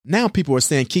Now people are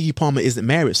saying KeKe Palmer isn't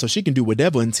married, so she can do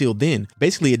whatever until then.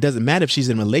 Basically, it doesn't matter if she's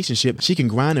in a relationship. She can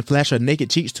grind and flash her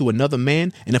naked cheeks to another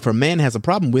man, and if her man has a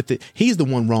problem with it, he's the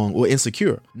one wrong or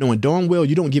insecure. Knowing darn well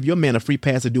you don't give your man a free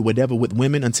pass to do whatever with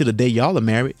women until the day y'all are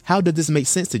married. How does this make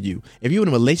sense to you? If you're in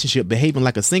a relationship behaving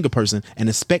like a single person and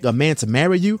expect a man to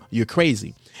marry you, you're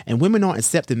crazy. And women aren't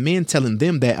accepting men telling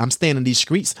them that I'm staying in these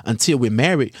streets until we're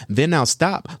married. Then now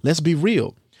stop. Let's be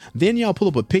real. Then y'all pull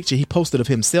up a picture he posted of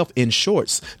himself in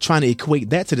shorts, trying to equate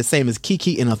that to the same as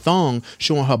KeKe in a thong,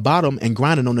 showing her bottom and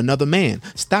grinding on another man.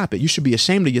 Stop it. You should be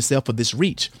ashamed of yourself for this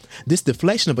reach. This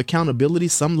deflection of accountability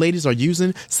some ladies are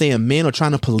using, saying men are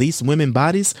trying to police women's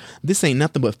bodies, this ain't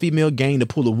nothing but female game to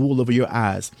pull the wool over your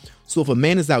eyes. So if a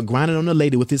man is out grinding on a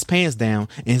lady with his pants down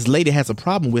and his lady has a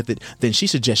problem with it, then she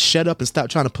should just shut up and stop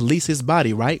trying to police his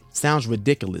body, right? Sounds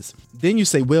ridiculous. Then you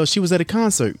say, well, she was at a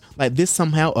concert. Like this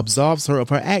somehow absolves her of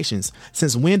her actions.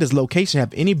 Since when does location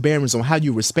have any bearings on how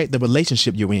you respect the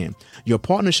relationship you're in? Your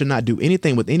partner should not do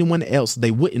anything with anyone else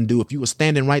they wouldn't do if you were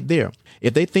standing right there.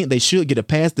 If they think they should get a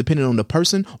pass depending on the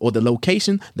person or the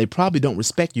location, they probably don't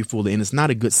respect you fully, and it's not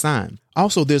a good sign.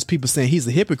 Also, there's people saying he's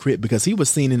a hypocrite because he was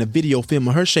seen in a video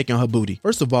filming her shaking her booty.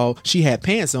 First of all, she had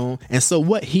pants on, and so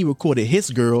what? He recorded his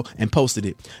girl and posted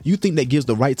it. You think that gives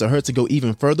the right to her to go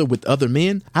even further with other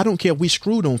men? I don't care if we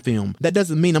screwed on film. That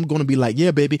doesn't mean I'm going to be like,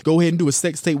 yeah, baby, go ahead and do a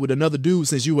sex tape with another dude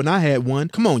since you and I had one.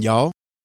 Come on, y'all.